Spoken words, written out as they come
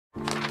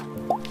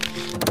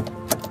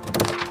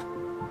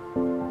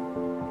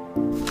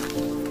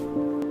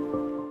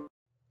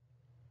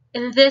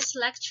In this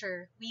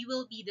lecture, we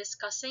will be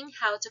discussing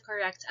how to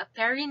correct a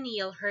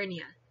perineal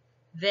hernia.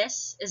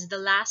 This is the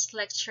last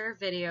lecture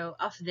video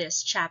of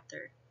this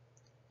chapter.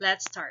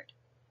 Let's start.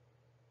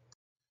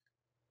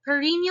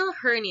 Perineal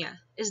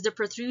hernia is the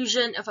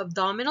protrusion of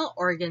abdominal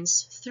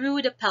organs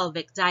through the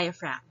pelvic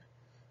diaphragm.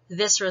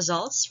 This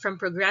results from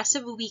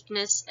progressive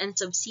weakness and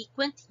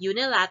subsequent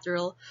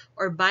unilateral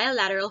or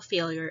bilateral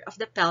failure of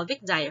the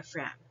pelvic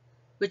diaphragm,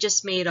 which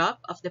is made up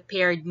of the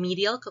paired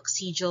medial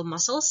coccygeal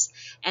muscles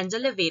and the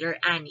levator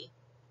ani.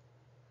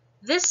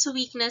 This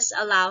weakness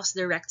allows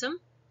the rectum,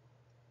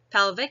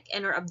 pelvic,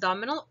 and/or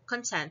abdominal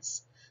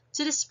contents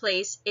to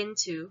displace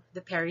into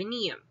the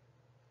perineum.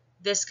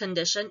 This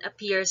condition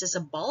appears as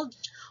a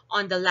bulge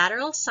on the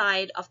lateral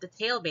side of the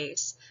tail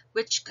base,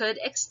 which could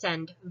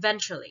extend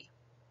ventrally.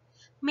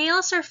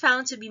 Males are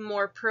found to be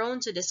more prone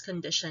to this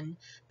condition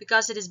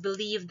because it is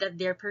believed that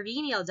their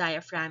perineal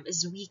diaphragm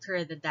is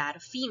weaker than that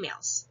of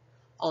females.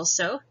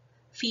 Also,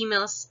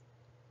 females'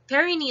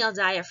 perineal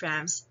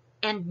diaphragms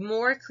end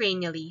more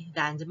cranially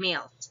than the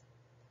males.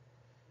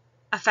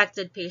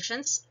 Affected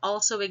patients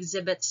also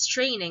exhibit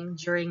straining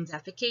during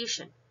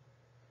defecation.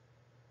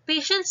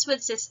 Patients with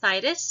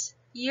cystitis,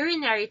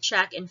 urinary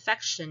tract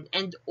infection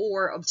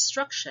and/or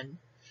obstruction,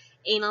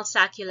 anal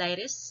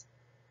sacculitis,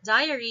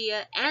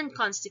 diarrhea, and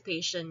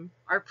constipation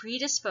are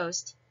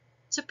predisposed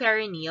to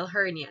perineal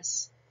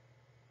hernias.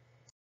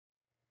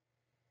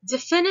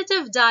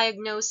 Definitive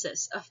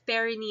diagnosis of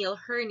perineal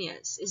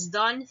hernias is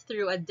done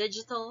through a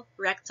digital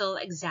rectal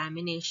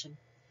examination.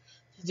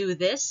 To do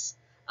this,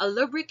 a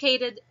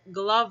lubricated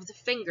gloved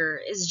finger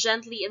is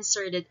gently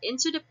inserted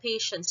into the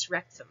patient's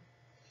rectum.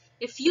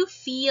 If you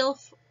feel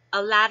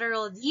a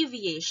lateral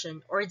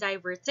deviation or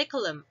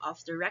diverticulum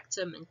of the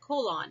rectum and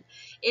colon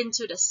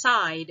into the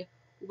side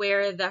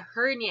where the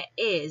hernia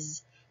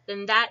is,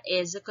 then that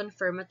is a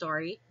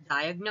confirmatory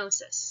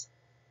diagnosis.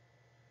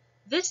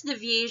 This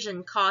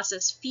deviation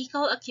causes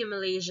fecal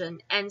accumulation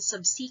and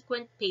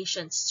subsequent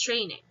patient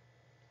straining.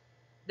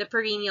 The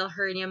perineal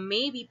hernia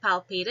may be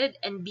palpated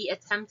and be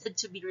attempted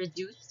to be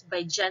reduced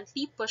by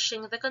gently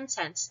pushing the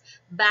contents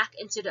back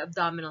into the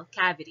abdominal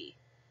cavity.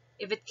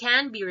 If it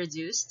can be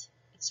reduced,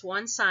 it's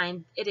one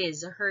sign it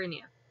is a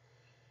hernia.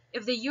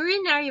 If the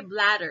urinary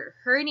bladder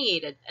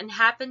herniated and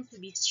happens to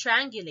be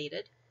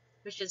strangulated,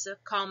 which is a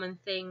common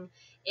thing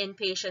in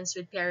patients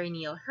with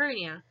perineal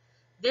hernia,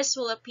 this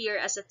will appear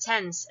as a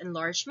tense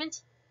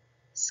enlargement.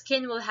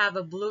 Skin will have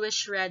a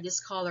bluish-red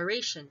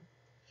discoloration,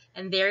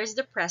 and there is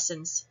the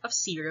presence of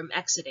serum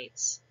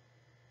exudates.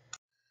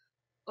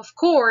 Of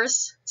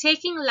course,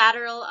 taking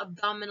lateral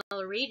abdominal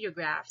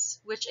radiographs,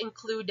 which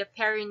include the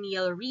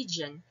perineal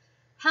region,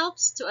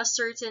 helps to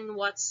ascertain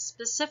what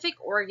specific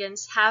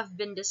organs have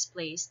been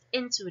displaced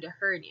into the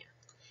hernia.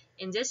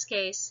 In this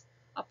case,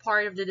 a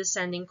part of the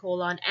descending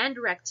colon and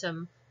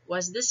rectum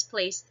was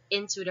displaced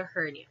into the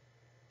hernia.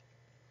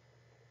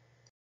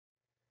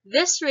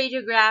 This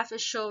radiograph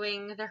is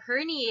showing the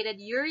herniated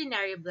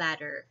urinary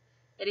bladder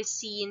that is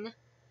seen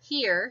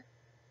here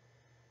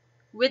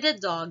with the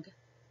dog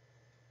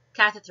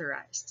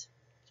catheterized.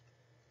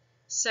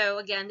 So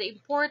again, the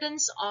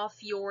importance of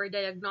your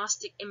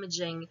diagnostic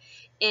imaging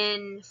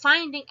in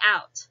finding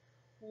out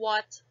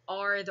what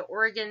are the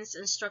organs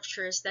and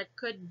structures that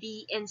could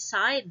be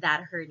inside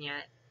that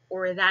hernia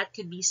or that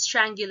could be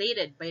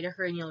strangulated by the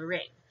hernial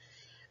ring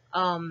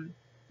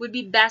would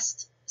be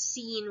best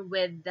seen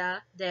with the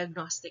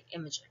diagnostic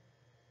imaging,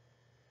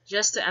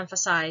 just to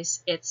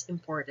emphasize its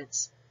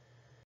importance.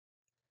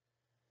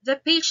 The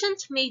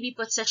patient may be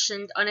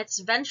positioned on its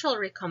ventral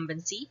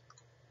recumbency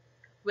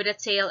with a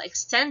tail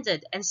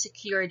extended and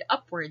secured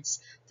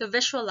upwards to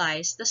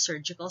visualize the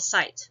surgical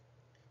site.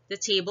 The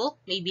table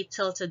may be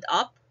tilted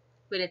up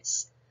with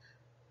its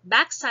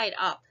backside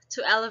up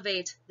to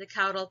elevate the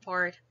caudal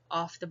part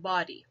of the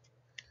body.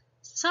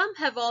 Some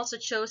have also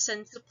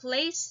chosen to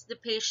place the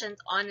patient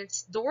on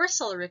its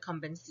dorsal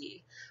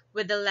recumbency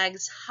with the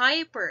legs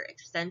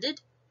hyperextended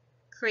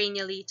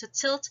cranially to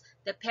tilt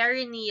the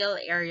perineal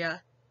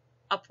area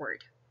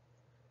upward.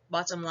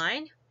 Bottom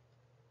line,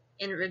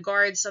 in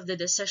regards of the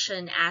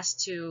decision as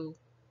to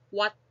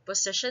what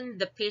position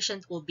the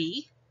patient will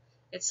be,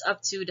 it's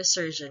up to the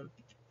surgeon.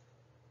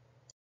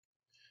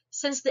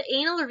 Since the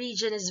anal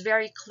region is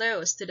very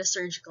close to the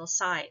surgical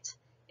site,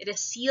 it is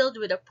sealed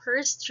with a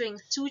purse string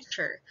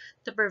suture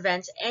to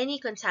prevent any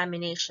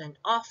contamination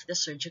of the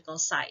surgical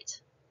site.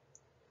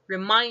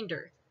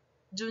 Reminder,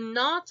 do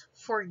not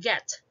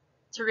forget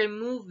to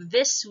remove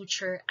this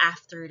suture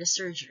after the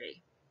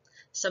surgery.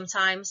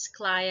 Sometimes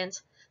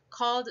client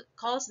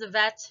calls the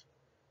vet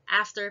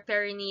after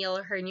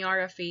perineal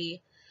herniorraphy,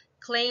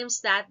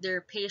 claims that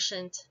their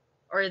patient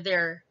or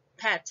their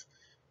pet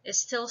is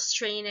still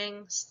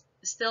straining,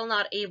 still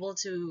not able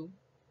to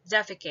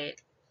defecate,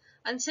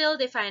 until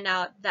they find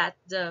out that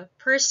the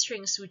purse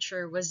string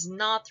suture was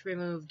not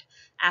removed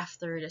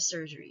after the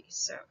surgery.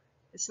 So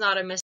it's not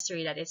a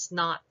mystery that it's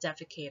not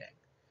defecating.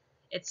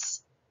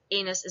 Its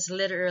anus is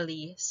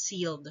literally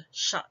sealed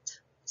shut.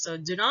 So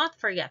do not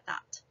forget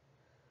that.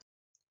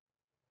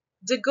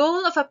 The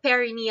goal of a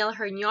perineal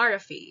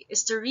herniorraphy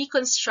is to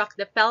reconstruct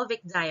the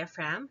pelvic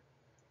diaphragm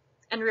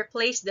and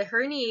replace the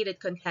herniated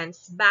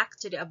contents back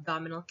to the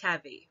abdominal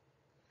cavity.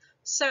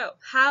 So,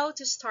 how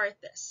to start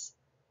this?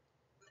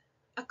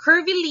 A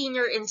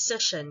curvilinear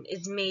incision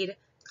is made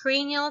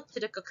cranial to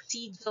the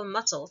coccygeal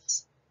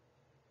muscles,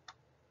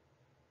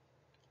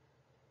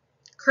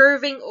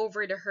 curving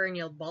over the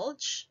hernial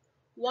bulge,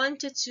 1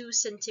 to 2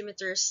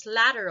 centimeters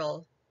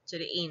lateral to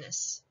the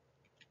anus.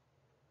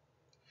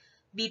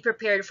 Be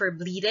prepared for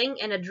bleeding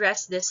and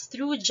address this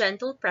through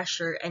gentle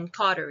pressure and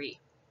cautery.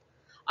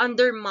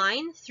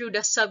 Undermine through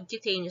the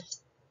subcutaneous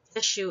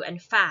tissue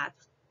and fat.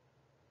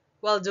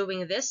 While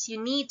doing this,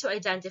 you need to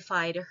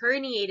identify the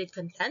herniated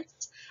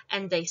contents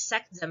and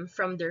dissect them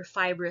from their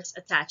fibrous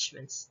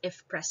attachments,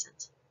 if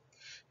present.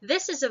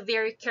 This is a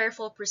very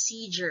careful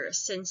procedure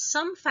since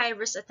some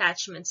fibrous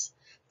attachments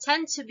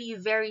tend to be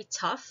very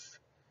tough,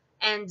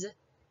 and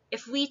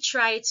if we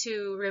try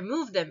to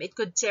remove them, it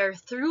could tear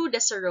through the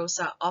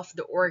serosa of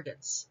the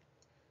organs.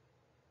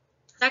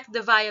 Check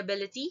the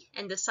viability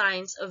and the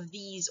signs of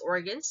these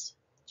organs.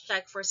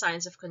 Check for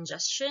signs of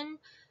congestion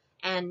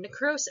and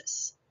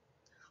necrosis.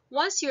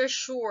 Once you're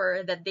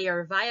sure that they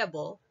are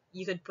viable,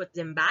 you could put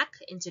them back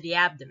into the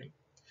abdomen.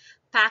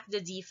 Pack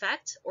the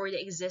defect or the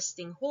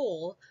existing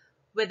hole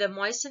with a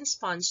moistened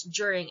sponge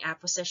during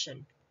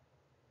apposition.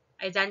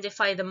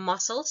 Identify the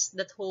muscles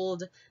that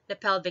hold the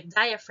pelvic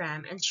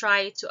diaphragm and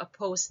try to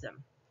oppose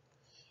them.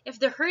 If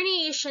the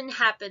herniation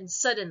happens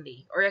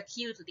suddenly or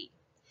acutely,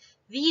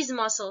 these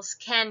muscles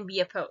can be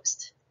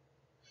opposed.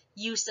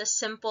 Use a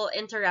simple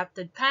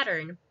interrupted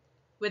pattern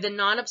with a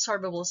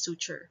non-absorbable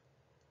suture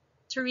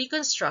to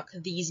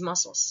reconstruct these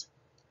muscles.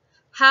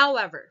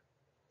 However,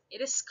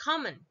 it is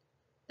common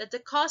that the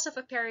cause of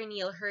a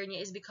perineal hernia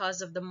is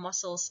because of the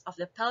muscles of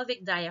the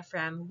pelvic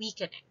diaphragm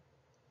weakening.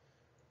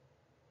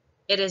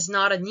 It is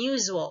not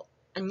unusual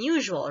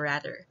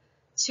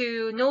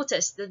to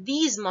notice that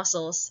these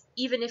muscles,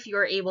 even if you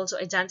are able to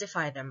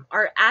identify them,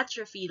 are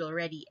atrophied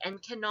already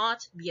and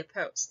cannot be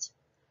opposed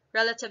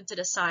relative to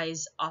the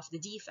size of the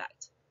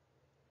defect.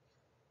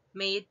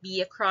 May it be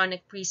a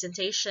chronic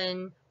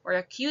presentation or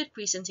acute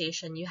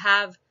presentation, you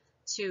have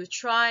to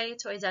try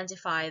to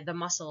identify the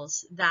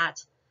muscles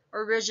that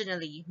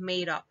originally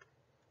made up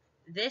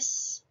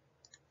this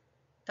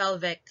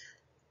pelvic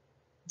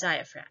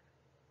diaphragm.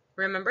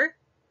 Remember,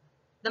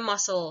 the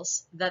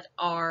muscles that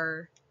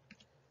are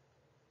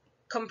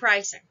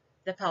comprising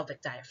the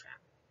pelvic diaphragm.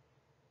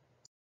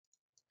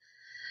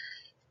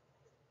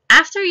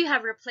 After you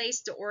have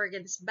replaced the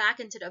organs back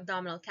into the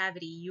abdominal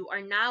cavity, you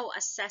are now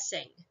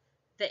assessing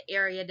the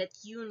area that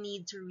you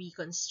need to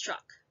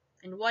reconstruct.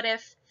 And what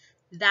if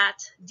that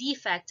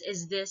defect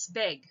is this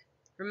big?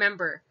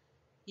 Remember,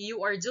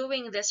 you are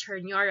doing this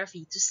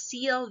herniorraphy to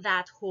seal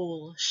that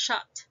hole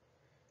shut.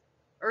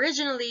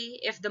 Originally,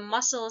 if the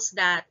muscles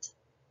that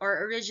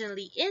are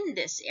originally in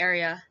this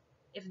area,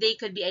 if they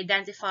could be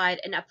identified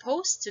and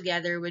opposed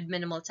together with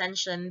minimal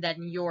tension,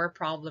 then your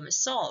problem is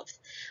solved.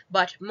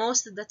 But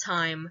most of the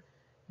time,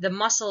 the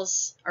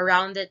muscles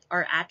around it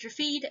are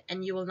atrophied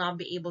and you will not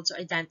be able to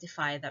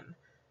identify them.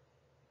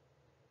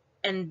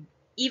 And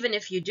even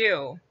if you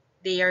do,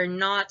 they are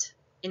not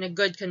in a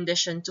good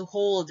condition to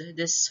hold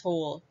this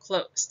hole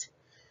closed.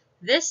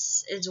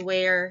 This is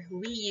where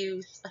we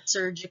use a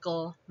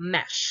surgical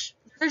mesh.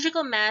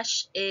 Surgical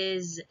mesh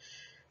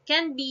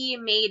can be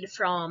made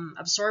from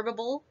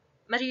absorbable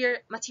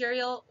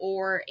material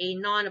or a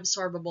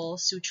non-absorbable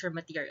suture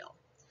material.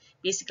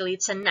 Basically,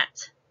 it's a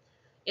net.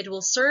 It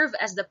will serve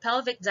as the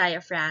pelvic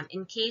diaphragm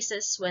in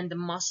cases when the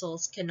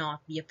muscles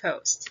cannot be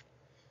opposed.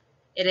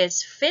 It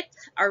is fit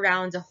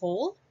around the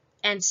hole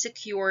and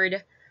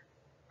secured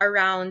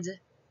around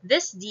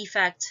this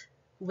defect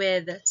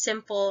with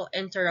simple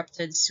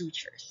interrupted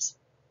sutures.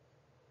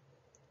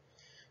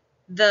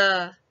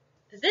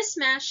 This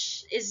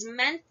mesh is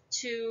meant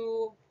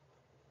to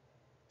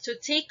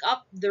take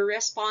up the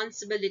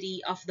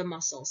responsibility of the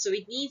muscle. So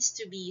it needs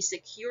to be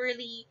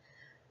securely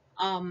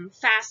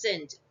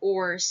fastened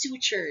or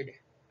sutured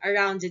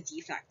around the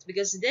defect,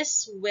 because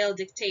this will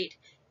dictate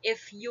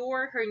if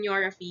your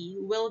herniorraphy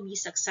will be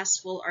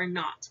successful or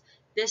not.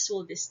 This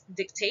will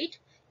dictate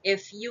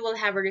if you will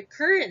have a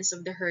recurrence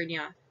of the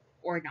hernia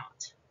or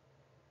not.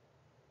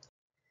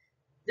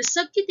 The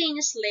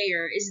subcutaneous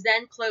layer is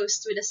then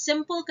closed with a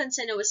simple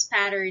continuous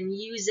pattern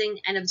using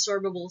an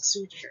absorbable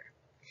suture.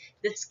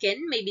 The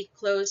skin may be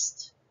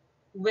closed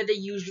with the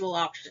usual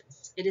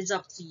options. It is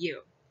up to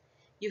you.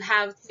 You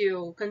have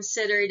to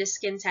consider the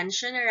skin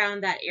tension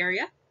around that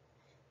area.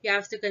 You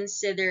have to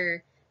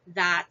consider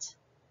that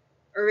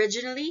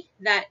originally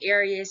that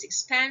area is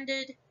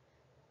expanded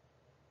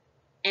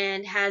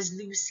and has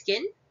loose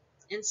skin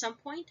in some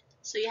point.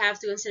 So you have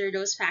to consider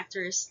those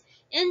factors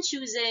in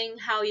choosing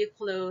how you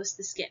close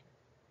the skin.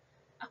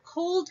 A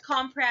cold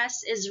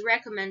compress is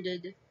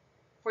recommended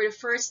for the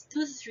first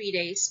 2 to 3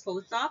 days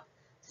post-op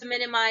to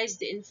minimize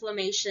the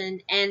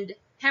inflammation and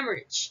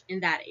hemorrhage in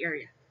that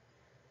area.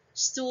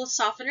 Stool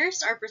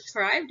softeners are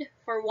prescribed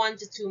for 1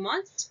 to 2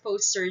 months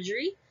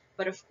post-surgery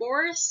But of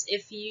course,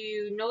 if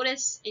you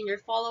notice in your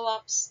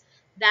follow-ups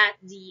that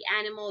the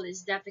animal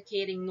is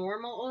defecating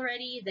normal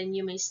already, then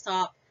you may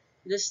stop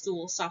the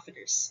stool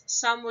softeners.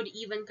 Some would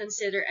even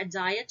consider a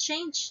diet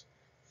change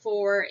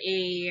for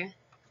a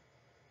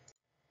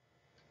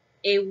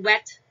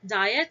wet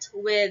diet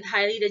with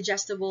highly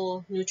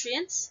digestible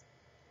nutrients,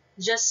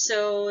 just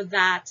so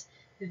that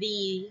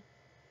the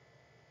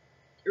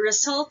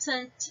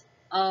resultant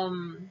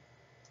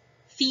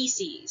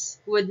feces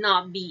would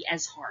not be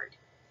as hard.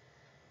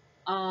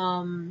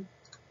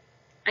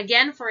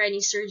 Again, for any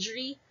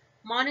surgery,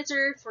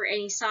 monitor for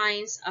any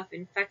signs of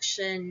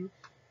infection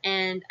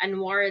and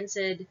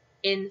unwarranted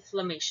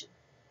inflammation.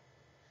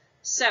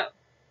 So,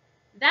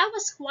 that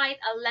was quite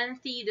a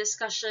lengthy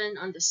discussion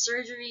on the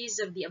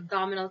surgeries of the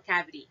abdominal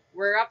cavity.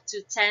 We're up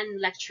to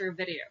 10 lecture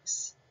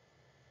videos.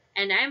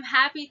 And I'm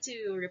happy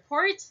to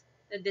report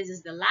that this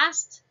is the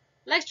last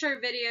lecture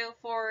video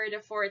for the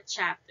 4th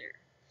chapter.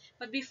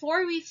 But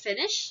before we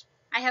finish,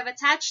 I have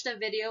attached a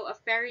video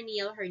of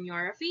perineal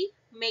herniorraphy.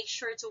 Make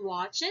sure to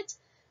watch it.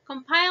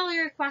 Compile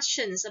your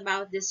questions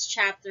about this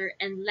chapter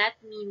and let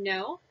me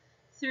know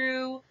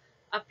through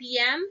a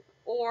PM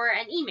or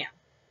an email.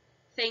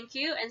 Thank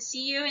you and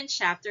see you in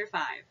chapter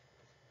 5.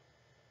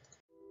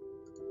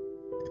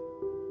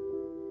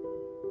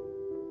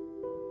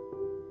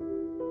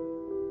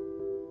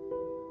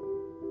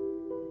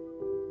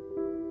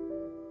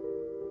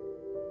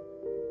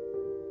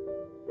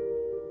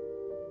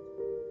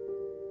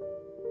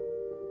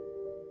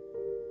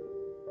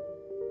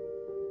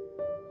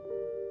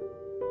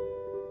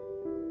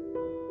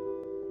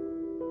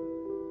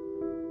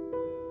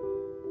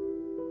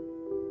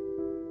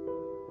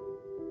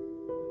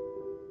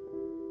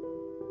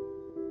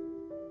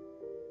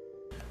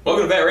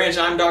 Welcome to Vet Ranch.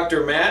 I'm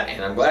Dr. Matt,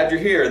 and I'm glad you're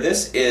here.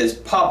 This is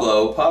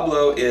Pablo.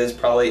 Pablo is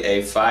probably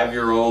a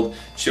 5-year-old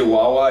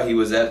Chihuahua. He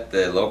was at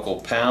the local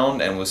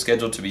pound and was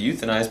scheduled to be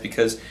euthanized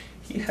because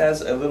he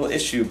has a little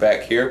issue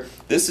back here.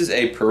 This is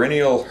a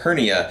perineal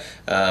hernia.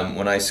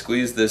 When I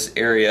squeeze this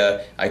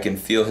area, I can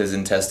feel his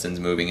intestines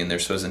moving in there.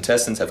 So his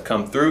intestines have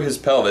come through his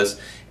pelvis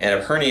and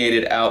have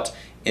herniated out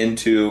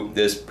into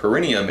this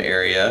perineum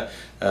area.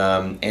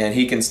 And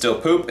he can still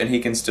poop and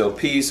he can still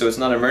pee, so it's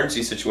not an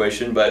emergency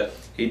situation, but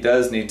he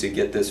does need to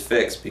get this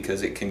fixed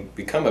because it can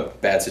become a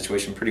bad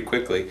situation pretty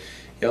quickly.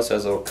 He also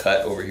has a little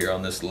cut over here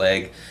on this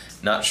leg.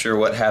 Not sure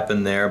what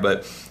happened there,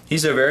 but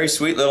he's a very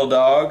sweet little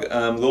dog.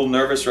 A little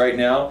nervous right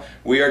now.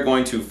 We are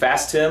going to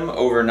fast him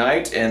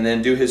overnight and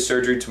then do his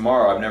surgery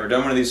tomorrow. I've never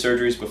done one of these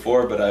surgeries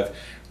before, but I've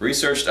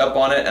researched up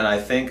on it and I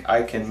think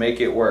I can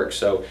make it work.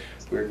 So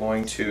we're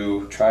going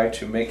to try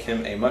to make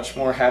him a much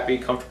more happy,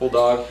 comfortable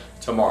dog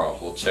tomorrow.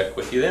 We'll check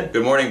with you then.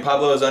 Good morning.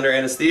 Pablo is under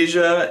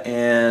anesthesia,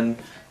 and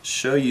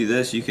show you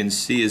this. You can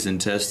see his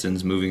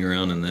intestines moving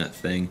around in that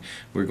thing.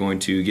 We're going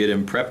to get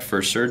him prepped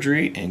for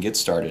surgery and get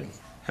started.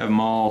 Have him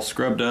all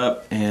scrubbed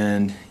up,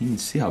 and you can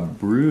see how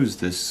bruised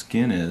this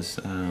skin is,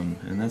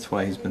 and that's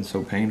why he's been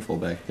so painful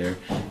back there.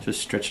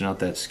 Just stretching out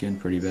that skin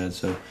pretty bad.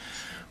 So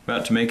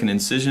about to make an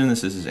incision.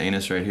 This is his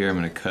anus right here. I'm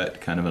going to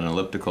cut kind of an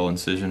elliptical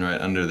incision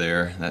right under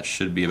there. That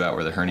should be about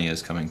where the hernia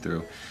is coming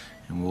through.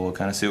 And we'll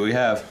kind of see what we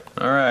have.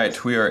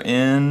 Alright, we are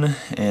in,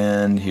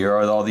 and here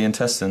are all the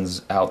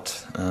intestines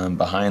out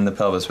behind the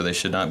pelvis where they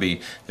should not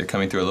be. They're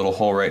coming through a little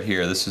hole right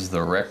here. This is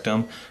the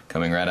rectum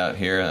coming right out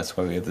here. That's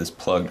why we have this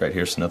plugged right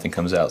here so nothing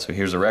comes out. So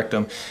here's the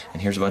rectum,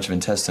 and here's a bunch of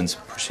intestines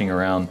pushing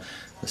around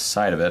the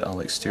side of it. I'll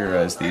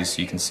exteriorize these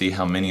so you can see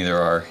how many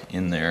there are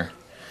in there.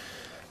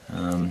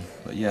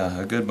 But yeah,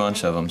 a good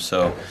bunch of them.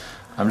 So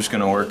I'm just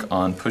going to work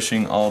on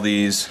pushing all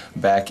these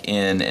back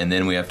in, and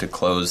then we have to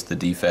close the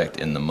defect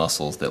in the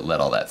muscles that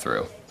let all that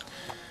through.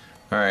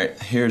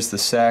 Alright, here's the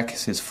sac.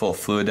 See, it's full of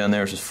fluid down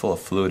there. It's just full of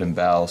fluid and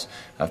bowels.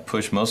 I've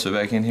pushed most of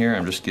it back in here.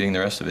 I'm just getting the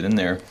rest of it in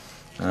there.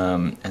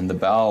 And the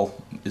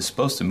bowel is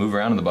supposed to move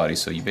around in the body,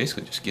 so you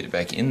basically just get it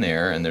back in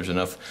there, and there's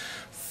enough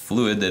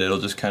fluid that it'll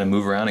just kind of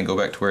move around and go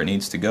back to where it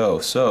needs to go.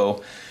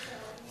 So,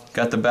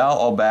 got the bowel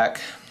all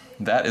back.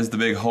 That is the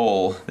big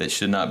hole that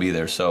should not be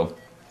there. So,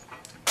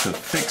 to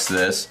fix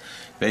this,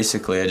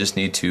 basically I just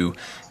need to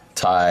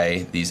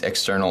tie these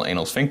external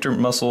anal sphincter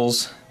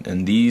muscles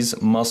and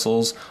these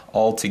muscles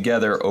all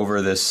together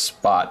over this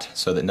spot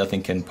so that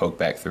nothing can poke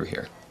back through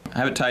here. I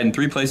have it tied in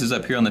 3 places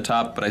up here on the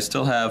top, but I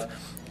still have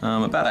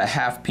about a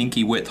half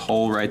pinky width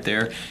hole right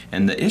there.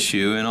 And the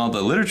issue, in all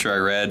the literature I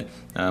read,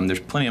 there's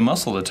plenty of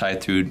muscle to tie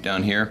through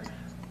down here,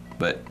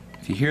 but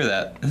if you hear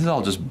that, this is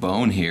all just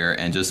bone here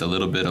and just a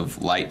little bit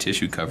of light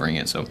tissue covering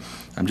it. So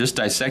I'm just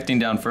dissecting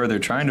down further,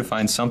 trying to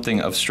find something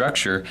of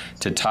structure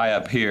to tie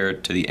up here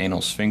to the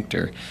anal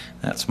sphincter.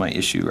 That's my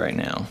issue right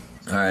now.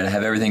 Alright, I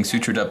have everything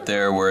sutured up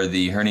there where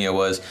the hernia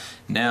was.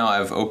 Now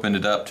I've opened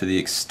it up to the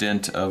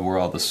extent of where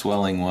all the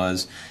swelling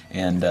was,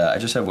 and I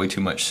just have way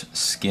too much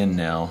skin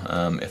now.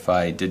 If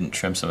I didn't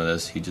trim some of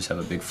this, he'd just have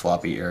a big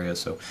floppy area.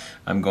 So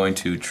I'm going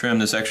to trim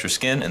this extra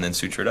skin and then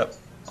suture it up.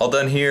 All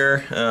done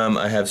here.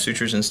 I have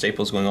sutures and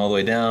staples going all the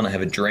way down. I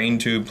have a drain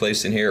tube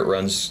placed in here. It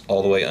runs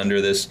all the way under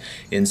this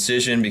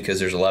incision because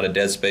there's a lot of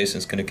dead space and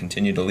it's going to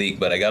continue to leak.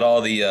 But I got all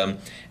the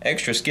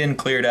extra skin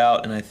cleared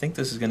out, and I think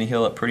this is going to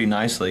heal up pretty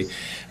nicely.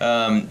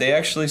 They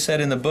actually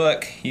said in the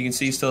book, you can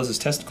see he still has his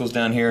testicles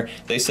down here,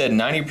 they said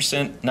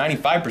 90%,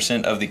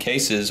 95% of the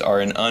cases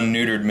are in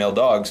unneutered male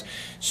dogs.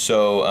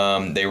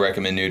 So they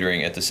recommend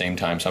neutering at the same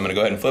time. So I'm going to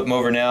go ahead and flip him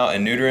over now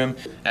and neuter him.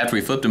 After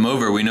we flipped him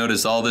over, we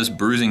noticed all this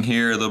bruising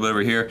here, a little bit over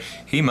here.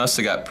 He must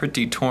have got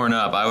pretty torn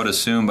up, I would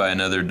assume, by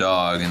another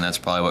dog, and that's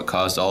probably what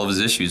caused all of his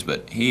issues.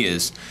 But he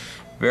is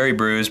very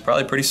bruised,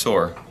 probably pretty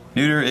sore.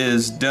 Neuter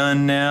is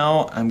done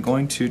now. I'm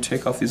going to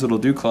take off these little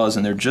dew claws,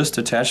 and they're just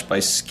attached by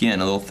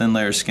skin, a little thin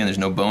layer of skin. There's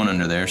no bone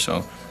under there,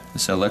 so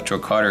this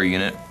electrocauter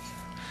unit,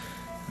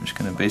 I'm just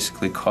going to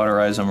basically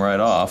cauterize them right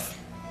off.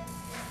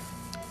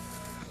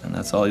 And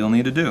that's all you'll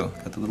need to do.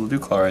 Got the little dew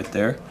claw right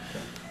there.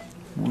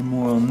 One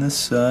more on this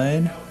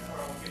side.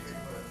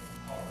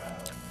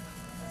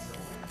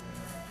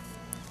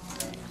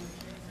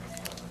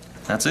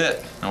 That's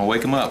it. I'll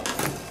wake him up.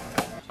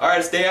 Alright,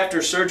 it's day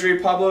after surgery.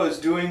 Pablo is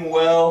doing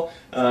well.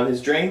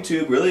 His drain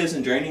tube really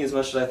isn't draining as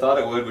much as I thought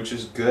it would, which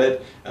is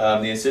good.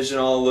 The incision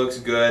all looks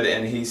good,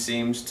 and he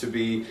seems to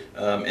be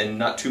in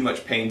not too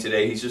much pain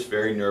today. He's just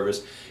very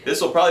nervous.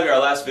 This will probably be our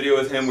last video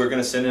with him. We're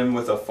going to send him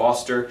with a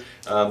foster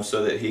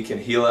so that he can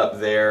heal up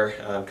there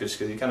because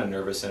he's kind of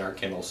nervous in our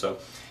kennel. So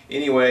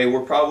anyway,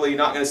 we're probably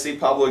not going to see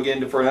Pablo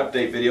again for an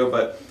update video,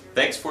 but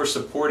thanks for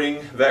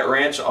supporting Vet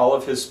Ranch. All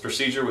of his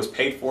procedure was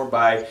paid for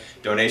by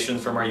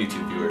donations from our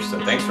YouTube viewers.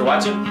 So thanks for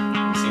watching.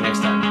 See you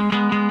next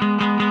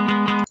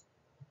time.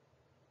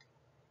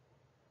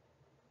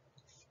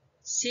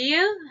 See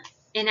you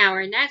in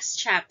our next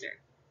chapter.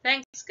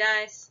 Thanks,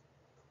 guys.